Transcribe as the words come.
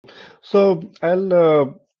So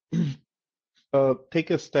I'll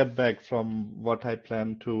take a step back from what I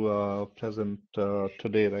plan to present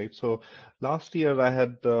today, right? So last year I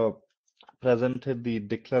had presented the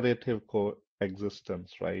declarative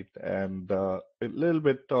coexistence, right? And a little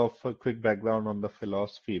bit of a quick background on the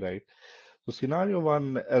philosophy, right? So scenario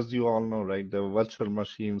one, as you all know, right, the virtual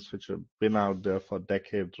machines which have been out there for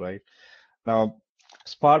decades, right? Now,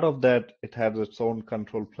 as part of that, it has its own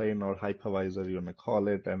control plane or hypervisor, you may call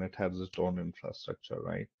it, and it has its own infrastructure,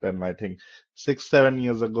 right? Then I think 6, 7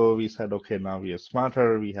 years ago, we said, okay, now we are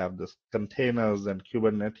smarter. We have this containers and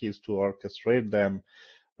Kubernetes to orchestrate them.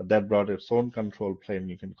 But that brought its own control plane.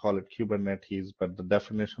 You can call it Kubernetes, but the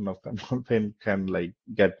definition of control plane can like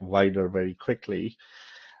get wider very quickly.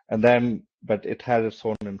 And then, but it has its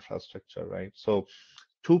own infrastructure, right? So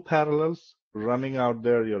two parallels running out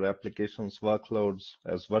there, your applications workloads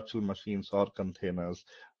as virtual machines or containers,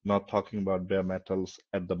 not talking about bare metals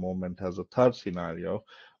at the moment as a third scenario,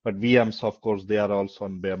 but VMs, of course, they are also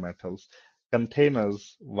on bare metals.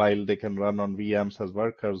 Containers, while they can run on VMs as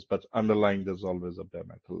workers, but underlying there's always a bare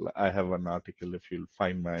metal. I have an article if you'll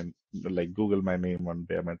find my, like Google my name on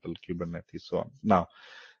bare metal, Kubernetes, so on. Now,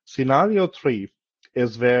 scenario three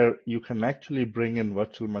is where you can actually bring in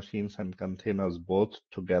virtual machines and containers both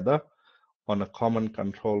together on a common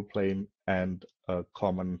control plane and a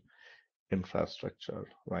common infrastructure,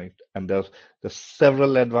 right? And there's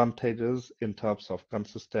several advantages in terms of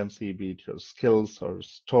consistency, be it your skills or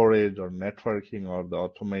storage or networking or the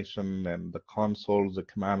automation and the consoles, the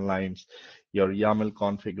command lines, your YAML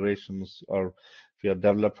configurations, or if you're a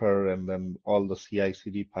developer, and then all the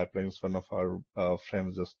CI/CD pipelines. One of our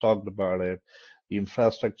friends just talked about it. The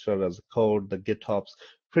infrastructure as a code, the GitOps,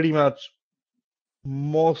 pretty much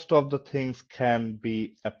most of the things can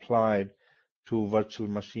be applied to virtual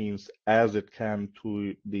machines as it can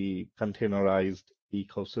to the containerized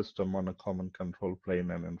ecosystem on a common control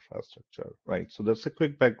plane and infrastructure, right? So that's a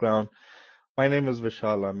quick background. My name is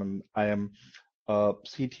Vishal. I am a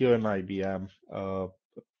CTO in IBM,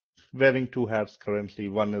 wearing two hats currently.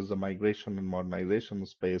 One is the migration and modernization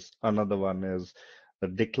space. Another one is the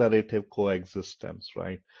declarative coexistence,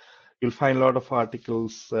 right? You'll find a lot of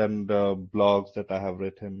articles and blogs that I have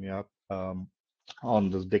written, yeah, on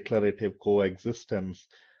this declarative coexistence.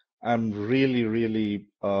 I'm really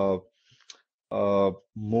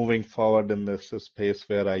moving forward in this space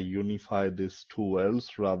where I unify these two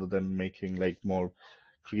worlds rather than making like more,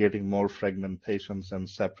 creating more fragmentations and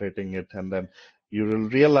separating it. And then you will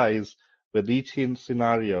realize with each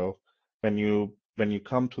scenario, when you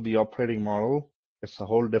come to the operating model, it's a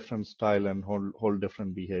whole different style and whole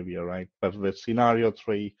different behavior, right? But with scenario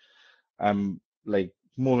three, I'm like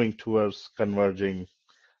moving towards converging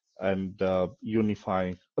and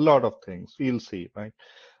unifying a lot of things. We'll see, right?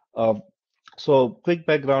 Um, so quick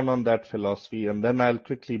background on that philosophy, and then I'll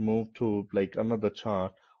quickly move to like another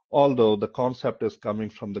chart. Although the concept is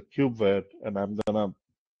coming from the KubeVirt, and I'm gonna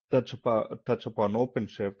touch upon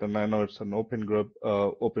OpenShift, and I know it's an open group,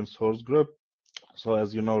 open source group. So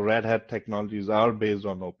as you know, Red Hat technologies are based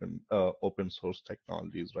on open source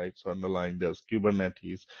technologies, right? So underlying there's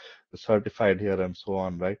Kubernetes, certified here, and so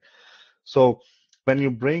on, right? So when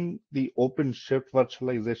you bring the OpenShift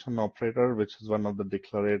virtualization operator, which is one of the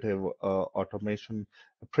declarative automation,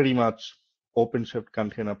 pretty much OpenShift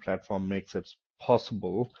container platform makes it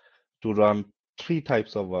possible to run three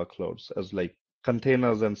types of workloads, as like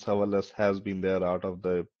containers and serverless has been there out of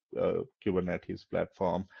the Kubernetes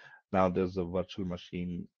platform. Now there's a virtual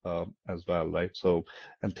machine as well, right? So,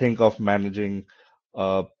 and think of managing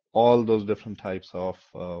uh, all those different types of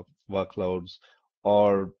workloads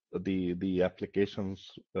or the applications,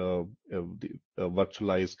 the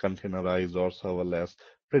virtualized, containerized, or serverless,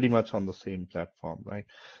 pretty much on the same platform, right?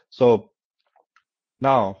 So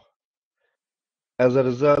now, as a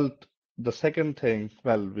result, the second thing,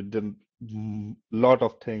 well, we did a lot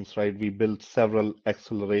of things, right? We built several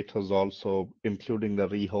accelerators also, including the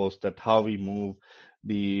rehost, that how we move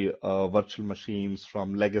the virtual machines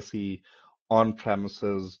from legacy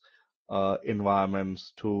on-premises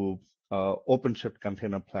environments to OpenShift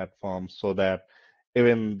container platforms so that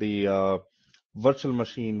even the virtual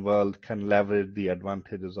machine world can leverage the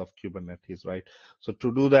advantages of Kubernetes, right? So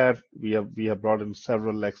to do that, we have brought in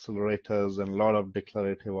several accelerators and a lot of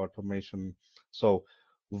declarative automation. So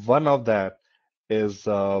one of that is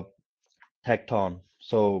Tekton.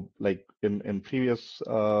 So like in previous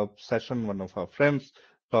session, one of our friends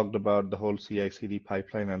talked about the whole CI/CD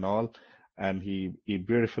pipeline and all, and he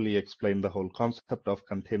beautifully explained the whole concept of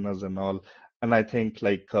containers and all. And I think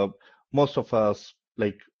like most of us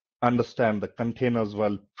like understand the containers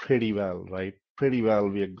well pretty well, right? pretty well.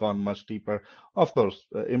 We have gone much deeper. Of course,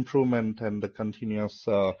 improvement and the continuous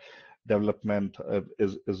development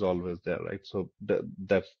is always there, right? So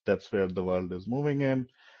that's where the world is moving in.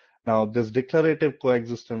 Now, this declarative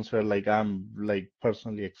coexistence, where like I'm like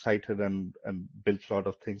personally excited and built a lot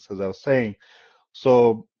of things, as I was saying.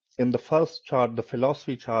 So in the first chart, the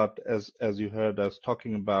philosophy chart, as you heard us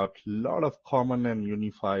talking about, a lot of common and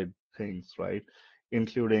unified things, right?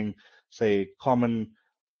 Including, say, common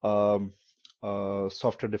um,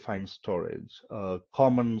 software-defined storage,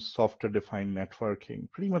 common software-defined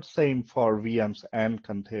networking, pretty much same for VMs and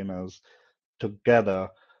containers together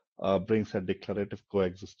brings a declarative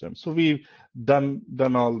coexistence. So we've done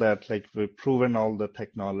all that, like we've proven all the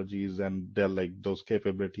technologies, and they're like those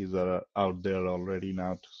capabilities are out there already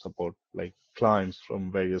now to support like clients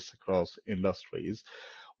from various across industries.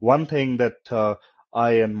 One thing that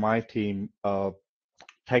I and my team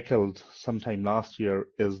tackled sometime last year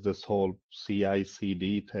is this whole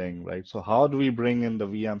CI/CD thing, right? So how do we bring in the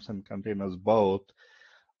VMs and containers both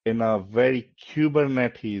in a very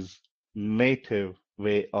Kubernetes native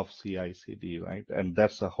way of CI/CD, right? And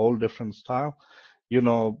that's a whole different style.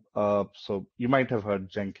 So you might have heard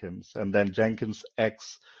Jenkins, and then Jenkins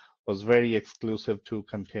X was very exclusive to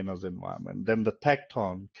containers environment. Then the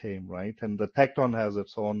Tekton came, right? And the Tekton has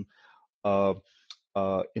its own uh,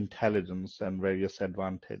 intelligence and various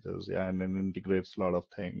advantages, yeah, and it integrates a lot of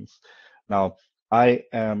things. Now, I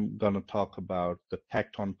am going to talk about the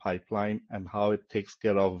Tekton pipeline and how it takes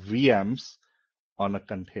care of VMs on a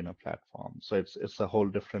container platform. So it's a whole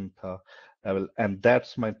different level, and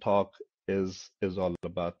that's my talk is all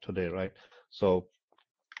about today, right? So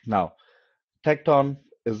now, Tekton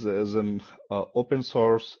is an open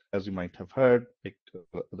source, as you might have heard.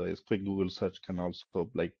 The quick Google search can also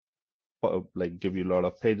like give you a lot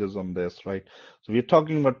of pages on this, right? So we're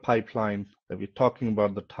talking about pipeline, we're talking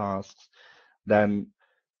about the tasks. Then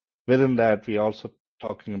within that, we're also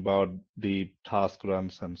talking about the task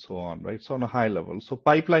runs and so on, right? So on a high level. So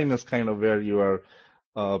pipeline is kind of where you are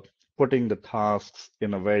uh, putting the tasks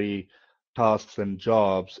and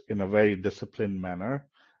jobs in a very disciplined manner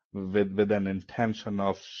with an intention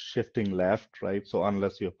of shifting left, right? So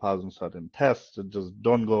unless you're passing certain tests, just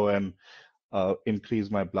don't go and increase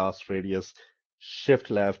my blast radius, shift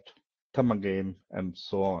left, come again, and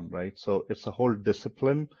so on, right? So it's a whole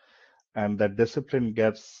discipline, and that discipline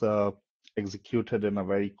gets executed in a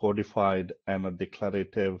very codified and a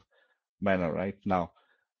declarative manner, right? Now,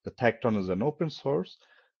 the Tekton is an open source.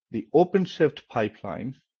 The OpenShift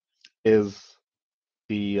pipeline is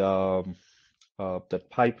the that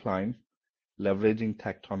pipeline leveraging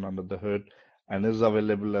Tekton under the hood and is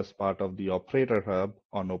available as part of the operator hub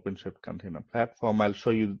on OpenShift container platform. I'll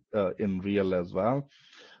show you in real as well.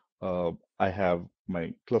 I have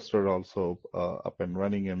my cluster also up and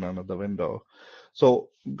running in another window. So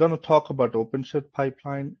I'm going to talk about OpenShift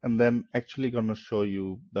pipeline and then actually going to show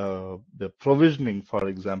you the provisioning, for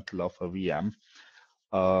example, of a VM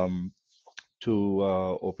to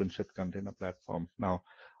OpenShift container platform. Now,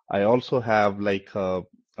 I also have I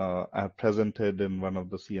have presented in one of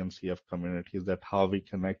the CNCF communities that how we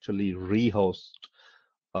can actually rehost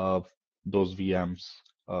uh, those VMs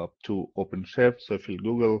to OpenShift. So if you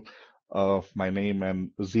Google my name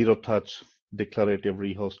and zero touch declarative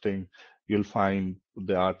rehosting, you'll find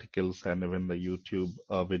the articles and even the YouTube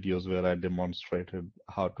videos where I demonstrated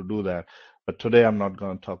how to do that. But today I'm not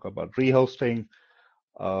going to talk about rehosting.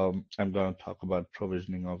 I'm going to talk about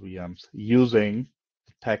provisioning of VMs using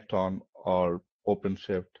Tekton or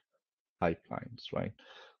OpenShift pipelines, right?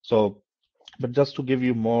 So, but just to give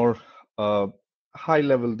you more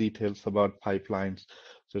high-level details about pipelines,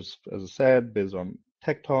 so it's, as I said, based on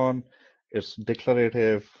Tekton, it's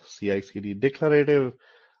declarative, CI/CD declarative.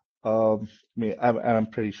 I'm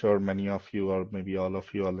pretty sure many of you or maybe all of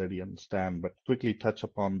you already understand, but quickly touch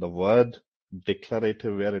upon the word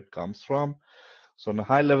declarative, where it comes from. So on a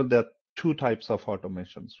high level, there are two types of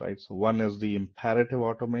automations, right? So one is the imperative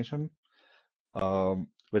automation,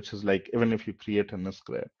 which is like even if you create a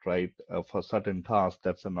script, right, for certain tasks,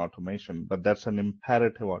 that's an automation, but that's an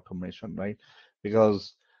imperative automation, right?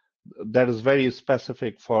 Because that is very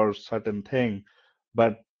specific for certain thing,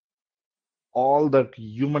 but all that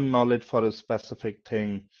human knowledge for a specific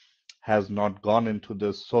thing has not gone into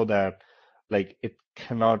this so that like it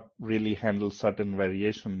cannot really handle certain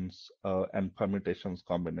variations and permutations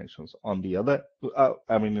combinations. On the other,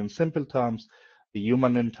 I mean, in simple terms, the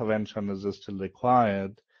human intervention is still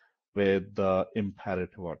required with the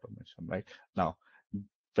imperative automation, right? Now,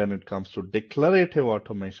 when it comes to declarative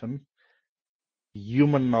automation,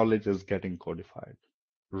 human knowledge is getting codified,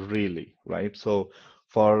 really, right? So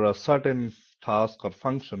for a certain task or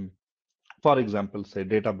function, For example, say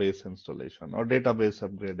database installation or database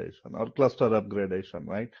upgradation or cluster upgradation,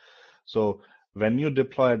 right? So when you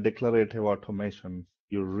deploy a declarative automation,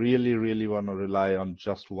 you really, really want to rely on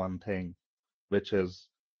just one thing, which is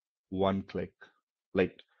one click.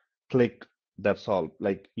 Like click, that's all.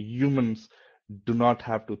 Like humans do not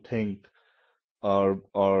have to think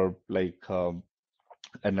or like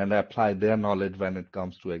and then apply their knowledge when it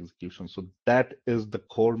comes to execution. So that is the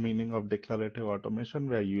core meaning of declarative automation,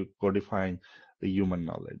 where you codifying the human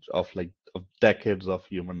knowledge of decades of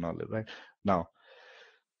human knowledge, right? Now,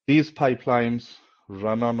 these pipelines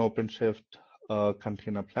run on OpenShift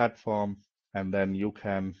container platform, and then you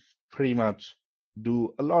can pretty much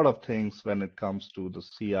do a lot of things when it comes to the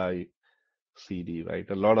CI CD, right?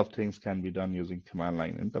 A lot of things can be done using command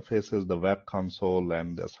line interfaces, the web console,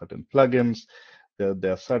 and there are certain plugins.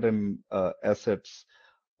 There are certain assets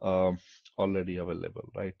um, already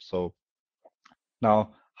available, right? So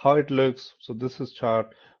now how it looks. So this is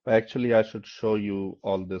chart. Actually, I should show you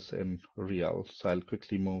all this in real. So I'll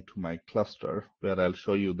quickly move to my cluster where I'll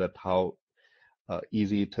show you that how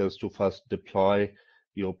easy it is to first deploy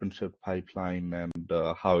the OpenShift pipeline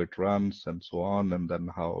and how it runs and so on, and then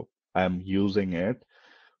how I'm using it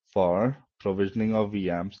for provisioning of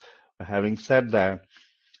VMs. Having said that,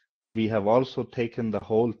 we have also taken the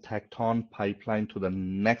whole Tekton pipeline to the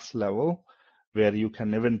next level, where you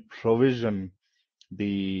can even provision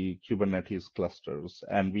the Kubernetes clusters.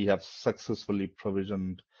 And we have successfully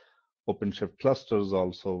provisioned OpenShift clusters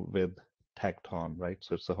also with Tekton, right?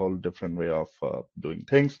 So it's a whole different way of doing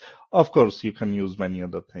things. Of course, you can use many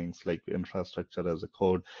other things like infrastructure as a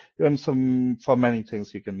code. Even for many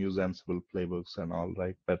things, you can use Ansible playbooks and all,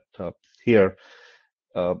 right? But here,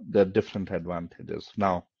 there are different advantages.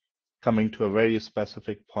 Now, coming to a very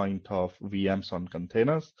specific point of VMs on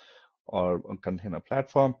containers or on container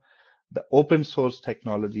platform, the open source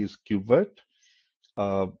technology is KubeVirt.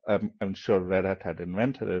 I'm sure Red Hat had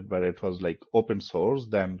invented it, but it was like open source.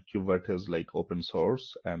 Then KubeVirt is like open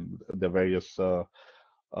source, and the various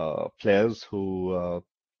players who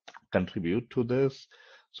contribute to this.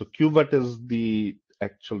 So KubeVirt is the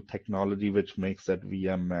actual technology which makes that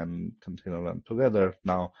VM and container run together.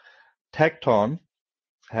 Now, Tekton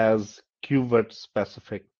has KubeVirt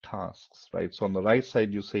specific tasks, right? So on the right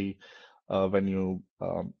side, you see when you,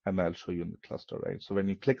 and I'll show you in the cluster, right? So when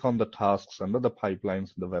you click on the tasks under the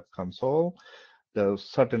pipelines in the web console, there are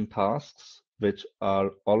certain tasks which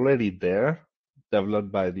are already there,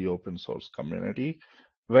 developed by the open source community,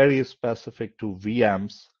 very specific to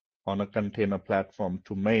VMs on a container platform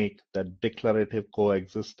to make that declarative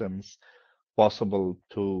coexistence possible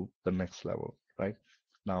to the next level, right?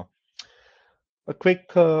 Now, a quick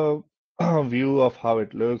view of how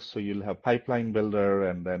it looks. So you'll have pipeline builder,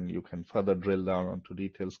 and then you can further drill down onto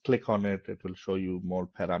details. Click on it. It will show you more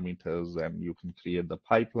parameters, and you can create the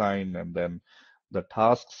pipeline and then the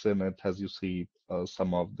tasks in it, as you see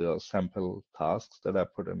some of the sample tasks that I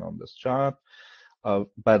put in on this chart.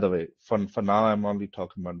 By the way, for now, I'm only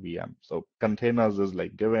talking about VM. So containers is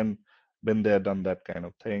like given, been there, done that kind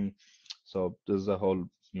of thing. So this is a whole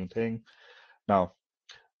new thing. Now,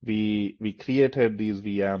 we created these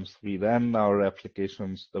VMs, we ran our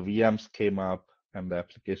applications, the VMs came up, and the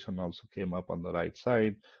application also came up on the right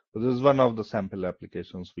side. So this is one of the sample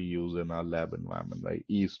applications we use in our lab environment, right?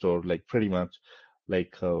 E-store, like pretty much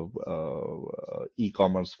like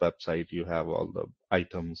e-commerce website, you have all the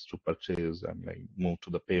items to purchase and like move to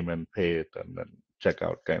the payment, pay it, and then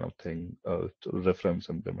checkout kind of thing, reference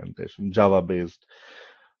implementation, Java-based,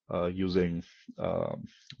 using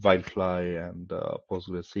Wildfly and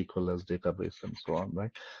PostgreSQL as database and so on,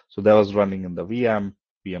 right? So that was running in the VM.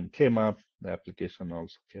 VM came up, the application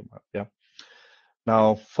also came up. Yeah.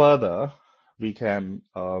 Now further, we can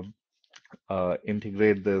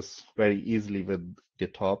integrate this very easily with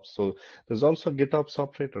GitOps. So there's also GitOps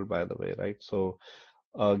operator, by the way, right? So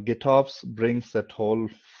GitOps brings that whole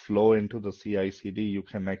flow into the CI/CD. You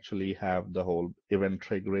can actually have the whole event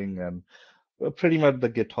triggering and pretty much the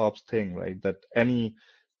GitOps thing, right? That any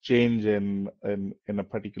change in a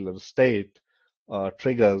particular state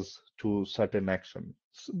triggers to certain action.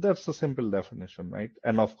 So that's the simple definition, right?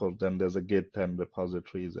 And of course, then there's a Git and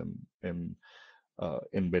repositories in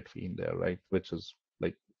between there, right? Which is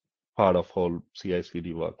like part of whole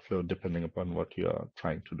CI/CD workflow, depending upon what you are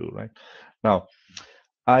trying to do, right? Now,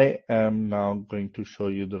 I am now going to show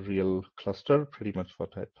you the real cluster. Pretty much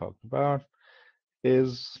what I talked about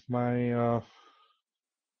is my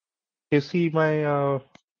you see my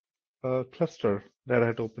cluster that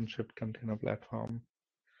had OpenShift container platform.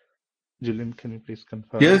 Julian, can you please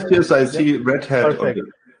confirm? Yes, I Yep, see Red Hat on perfect. it.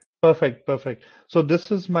 Perfect, perfect. So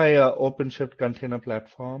this is my OpenShift container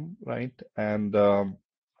platform, right? And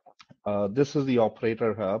this is the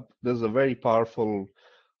operator hub. This is a very powerful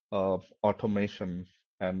automation,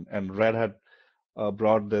 and Red Hat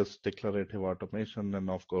brought this declarative automation,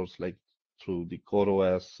 and of course, like through the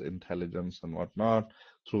CoreOS intelligence and whatnot,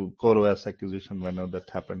 through CoreOS acquisition whenever that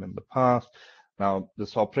happened in the past. Now,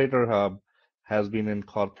 this operator hub has been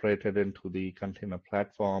incorporated into the container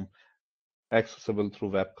platform, accessible through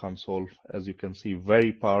Web Console. As you can see,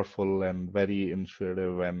 very powerful and very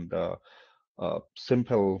intuitive and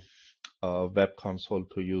simple Web Console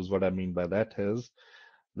to use. What I mean by that is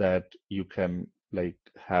that you can like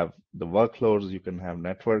have the workloads, you can have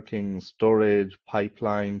networking, storage,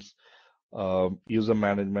 pipelines, user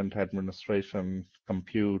management, administration,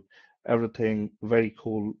 compute, everything very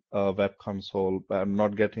cool web console. I'm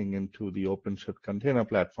not getting into the OpenShift container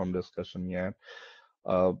platform discussion yet.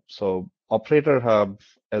 So Operator Hub,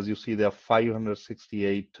 as you see, there are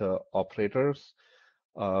 568 operators.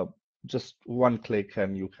 Uh, just one click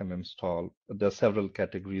and you can install. There are several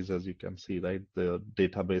categories, as you can see, right? The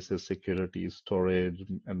databases, security, storage,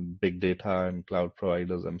 and big data and cloud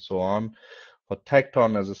providers and so on. For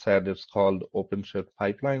Tekton, as I said, it's called OpenShift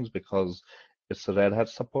Pipelines because it's Red Hat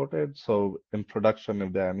supported. So in production,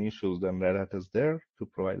 if there are any issues, then Red Hat is there to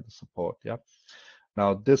provide the support. Yeah.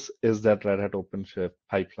 Now this is that Red Hat OpenShift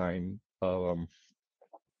pipeline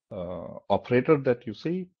operator that you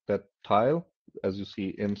see, that tile, as you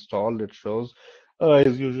see installed, it shows.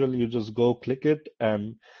 As usual, you just go click it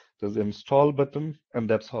and there's install button and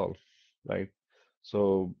that's all, right?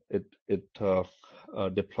 So it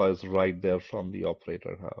deploys right there from the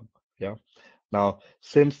operator hub. Yeah. Now,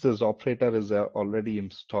 since this operator is already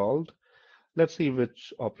installed, let's see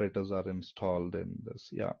which operators are installed in this.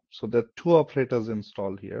 Yeah, so there are two operators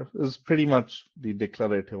installed here. This is pretty much the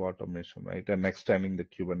declarative automation, right? And extending the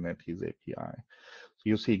Kubernetes API. So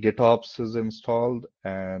you see GitOps is installed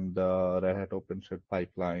and Red Hat OpenShift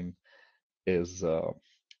pipeline is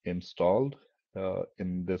installed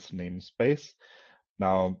in this namespace.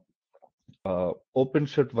 Now,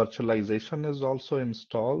 OpenShift virtualization is also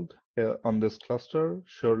installed on this cluster,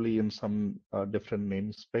 surely in some different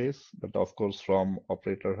namespace, but of course from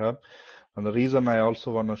Operator Hub. And the reason I also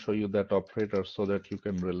want to show you that operator so that you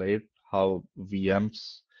can relate how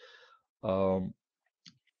VMs um,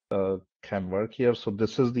 can work here. So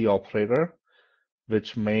this is the operator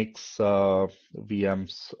which makes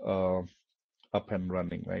VMs up and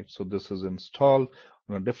running, right? So this is installed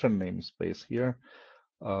on a different namespace here.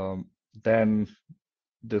 Then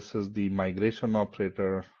this is the migration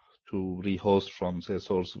operator to rehost from, say,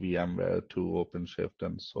 source VMware to OpenShift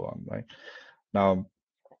and so on, right? Now,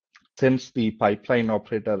 since the pipeline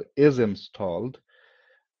operator is installed,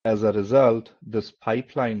 as a result, this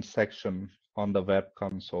pipeline section on the web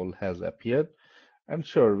console has appeared. And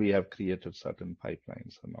sure, we have created certain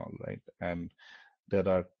pipelines and all, right? And there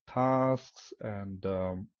are tasks, and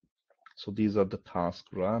so these are the task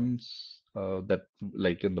runs that,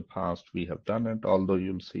 like in the past, we have done it. Although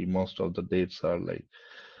you'll see most of the dates are like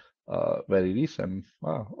very recent,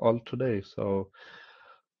 all today. So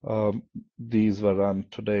these were run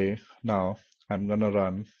today. Now I'm gonna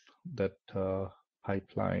run that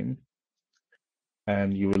pipeline,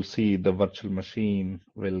 and you will see the virtual machine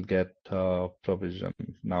will get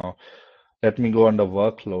provisioned. Now, let me go under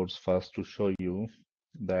workloads first to show you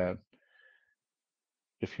that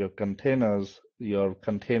if your containers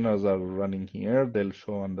are running here, they'll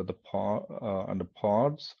show under the under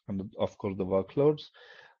pods, and of course the workloads.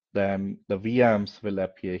 Then the VMs will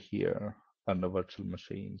appear here under virtual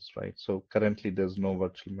machines, right? So currently there's no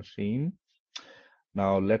virtual machine.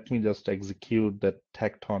 Now let me just execute that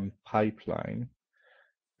Tekton pipeline,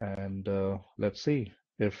 and let's see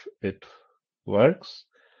if it works.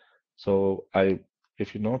 So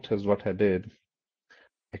if you notice what I did,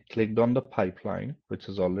 I clicked on the pipeline, which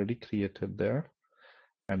is already created there,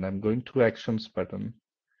 and I'm going to Actions button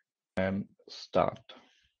and Start,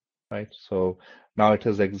 right? So now it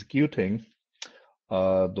is executing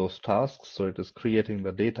those tasks. So it is creating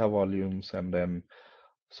the data volumes, and then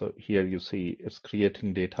so here you see it's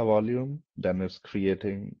creating data volume, then it's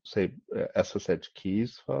creating, say, SSH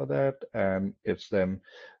keys for that, and it's then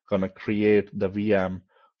gonna create the VM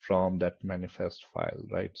from that manifest file,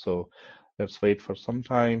 right? So let's wait for some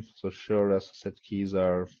time. So sure, SSH keys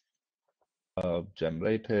are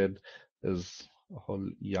generated. There's a whole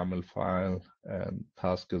YAML file, and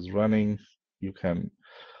task is running. You can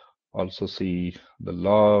also see the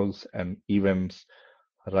logs and events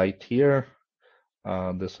right here.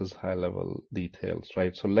 This is high level details,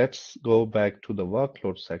 right? So let's go back to the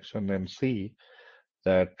workload section and see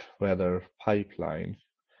that whether pipeline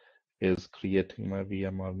is creating my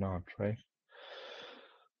VM or not, right?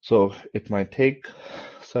 So it might take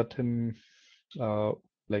certain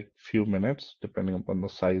like few minutes depending upon the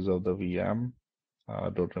size of the VM. I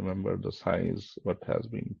don't remember the size what has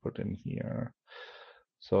been put in here.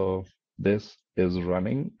 So this is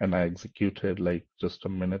running and I executed like just a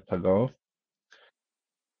minute ago.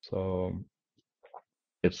 So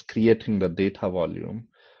it's creating the data volume.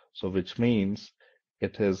 So which means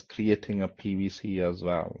it is creating a PVC as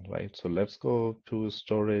well, right? So let's go to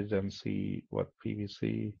storage and see what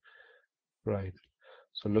PVC, right?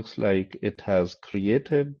 So it looks like it has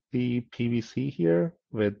created the PVC here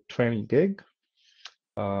with 20 gig,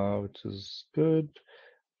 which is good.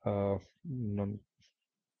 Not,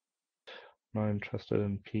 not interested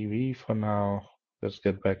in PV for now. Let's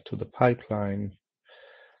get back to the pipeline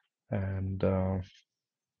and oh,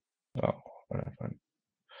 where I went.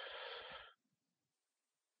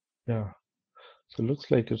 Yeah. So it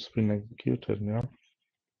looks like it's been executed, yeah.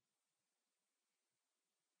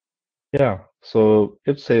 Yeah. So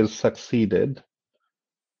it says succeeded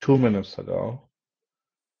 2 minutes ago,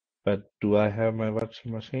 but do I have my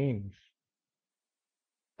virtual machine?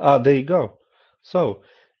 Ah, there you go. So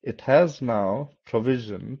it has now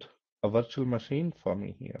provisioned a virtual machine for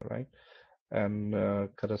me here, right? And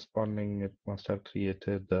corresponding, it must have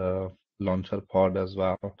created the launcher pod as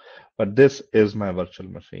well. But this is my virtual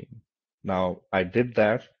machine. Now, I did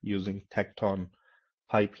that using Tekton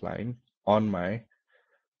pipeline on my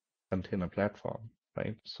container platform,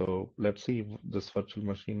 right? So let's see if this virtual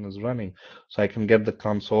machine is running. So I can get the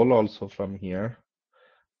console also from here,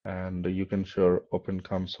 and you can sure open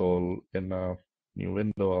console in a new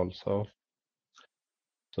window also.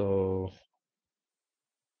 So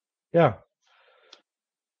yeah,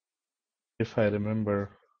 if I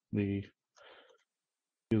remember the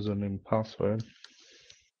username password.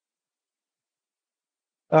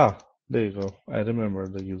 Ah, there you go. I remember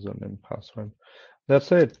the username password.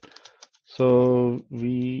 That's it. So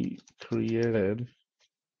we created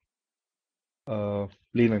a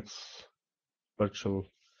Linux virtual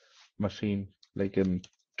machine like in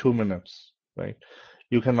 2 minutes, right?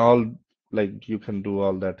 You can all like you can do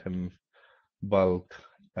all that in bulk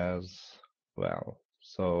as well.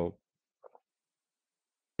 So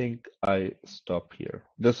think I stop here.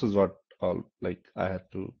 This is what all like I had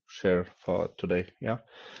to share for today. Yeah.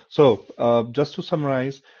 So just to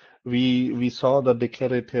summarize, we saw the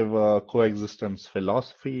declarative coexistence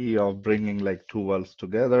philosophy of bringing like two worlds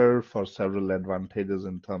together for several advantages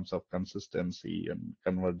in terms of consistency and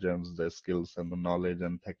convergence, the skills and the knowledge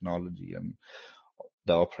and technology and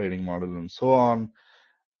the operating model and so on.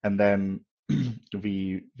 And then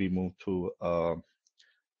we moved to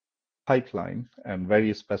pipeline and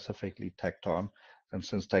very specifically Tekton. And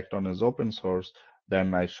since Tekton is open source,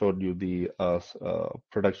 then I showed you the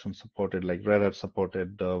production supported, like Red Hat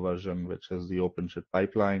supported version, which is the OpenShift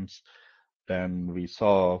pipelines. Then we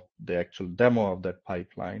saw the actual demo of that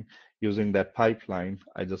pipeline. Using that pipeline,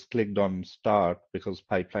 I just clicked on start because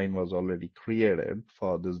pipeline was already created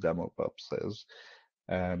for this demo purposes.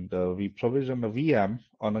 And we provision a VM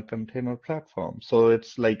on a container platform. So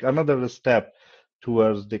it's like another step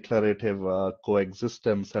towards declarative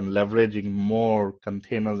coexistence and leveraging more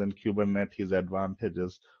containers and Kubernetes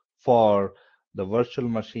advantages for the virtual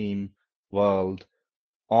machine world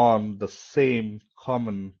on the same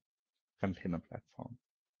common container platform.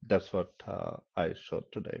 That's what I showed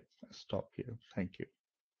today. I stop here. Thank you.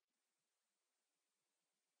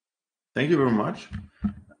 Thank you very much.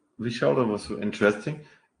 Vishal, that was so interesting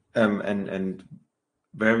and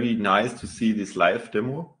very nice to see this live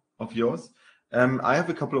demo of yours. I have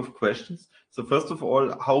a couple of questions. So first of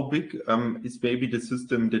all, how big is maybe the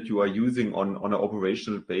system that you are using on an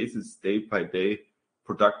operational basis day by day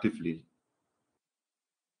productively?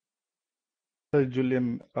 So,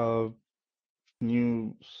 Julian, can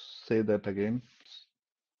you say that again?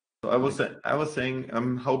 So I was saying,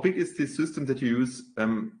 how big is the system that you use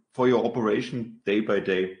for your operation day by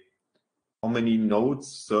day? How many nodes,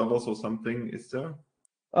 servers, or something is there?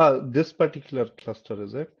 This particular cluster,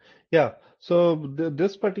 is it? Yeah. So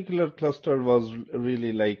this particular cluster was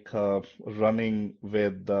really like running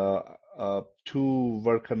with two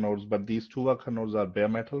worker nodes, but these two worker nodes are bare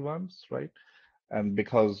metal ones, right? And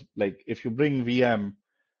because like if you bring VM,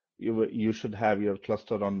 you should have your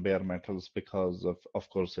cluster on bare metals because of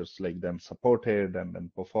course it's like then supported and then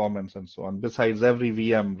performance and so on. Besides, every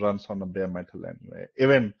VM runs on a bare metal anyway.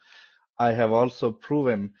 Even I have also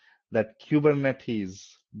proven that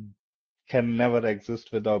Kubernetes can never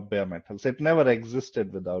exist without bare metals. It never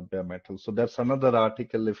existed without bare metals. So that's another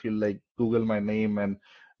article. If you like Google my name and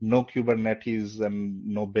no Kubernetes and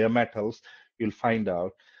no bare metals, you'll find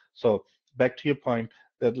out. So back to your point,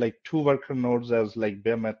 that like two worker nodes as like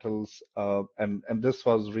bare metals, and this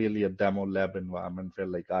was really a demo lab environment where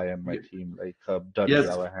like I and my Yeah. team like dirtied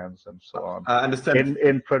Yes, our hands and so on. I understand.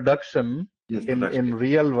 In production, Yes, production. in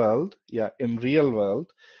real world, yeah, in real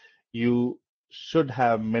world, you should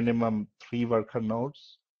have minimum three worker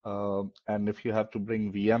nodes. And if you have to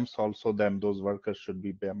bring VMs also, then those workers should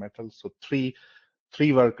be bare metal. So three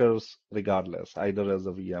workers regardless, either as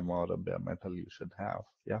a VM or a bare metal you should have.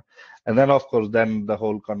 Yeah. And then of course, then the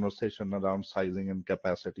whole conversation around sizing and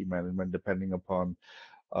capacity management, depending upon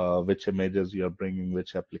which images you're bringing,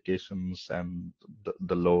 which applications and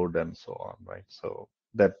the load and so on, right? So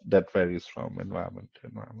that varies from environment to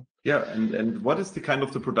environment. Yeah, and what is the kind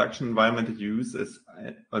of the production environment that you use as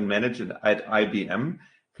on manage at IBM?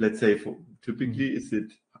 Let's say for Mhm. typically, is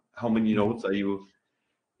it how many Mhm. nodes are you?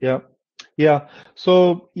 Yeah. Yeah.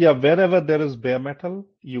 So yeah, wherever there is bare metal,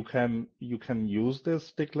 you can use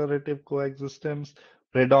this declarative coexistence.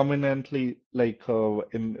 Predominantly, like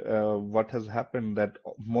in what has happened that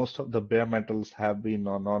most of the bare metals have been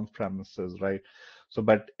on premises, right? So,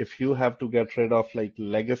 but if you have to get rid of like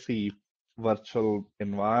legacy virtual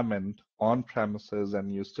environment on premises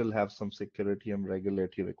and you still have some security and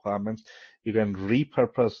regulatory requirements, you can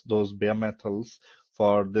repurpose those bare metals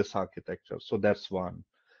for this architecture. So that's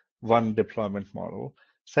one deployment model.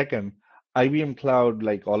 Second, IBM Cloud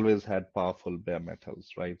like always had powerful bare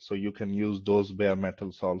metals, right? So you can use those bare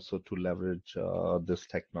metals also to leverage this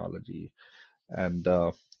technology. And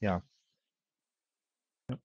yeah.